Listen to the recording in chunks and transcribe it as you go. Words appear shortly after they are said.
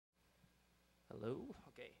Hello.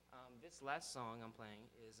 Okay. This last song I'm playing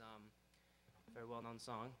is a very well-known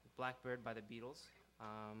song, "Blackbird" by the Beatles.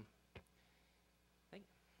 Thank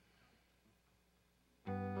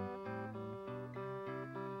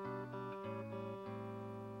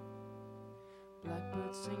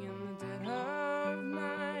Blackbird sing in the dead of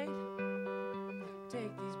night.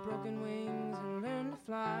 Take these broken wings and learn to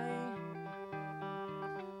fly.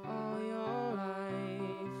 All your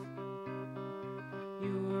life,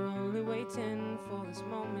 you were only waiting for this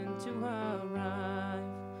moment to arrive.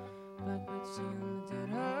 Blackbird sing in the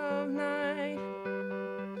dead of night.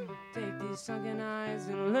 Take these sunken eyes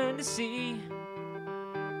and learn to see.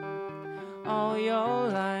 All your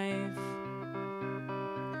life,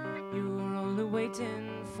 you were only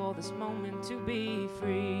waiting for this moment to be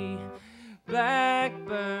free.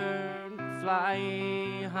 Blackbird,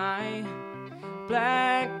 fly high.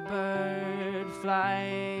 Blackbird,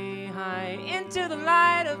 fly high into the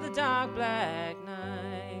light of the dark black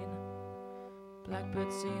night.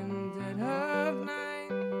 Blackbird singing the dead of night.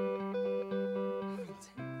 Take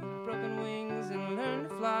your broken wings and learn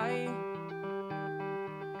to fly.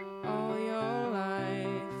 All your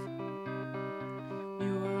life,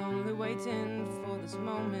 you were only waiting for this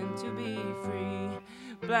moment to be free.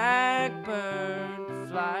 Blackbird,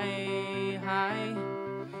 fly high.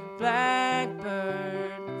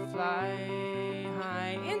 Blackbird, fly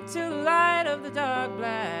high into the light of the dark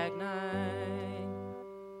black night.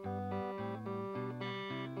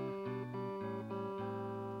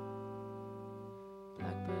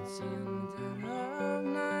 Blackbird singing the dead of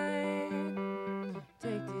night.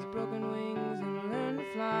 Take these broken wings and learn to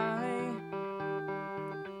fly.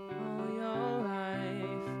 All your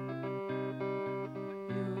life,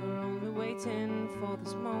 you were only waiting for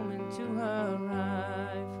this moment to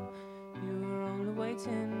arrive. You were only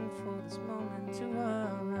waiting for this moment to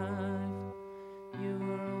arrive. You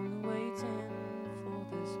were only waiting for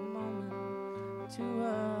this moment to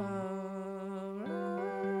arrive.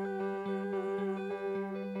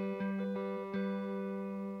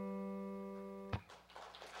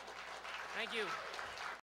 Thank you.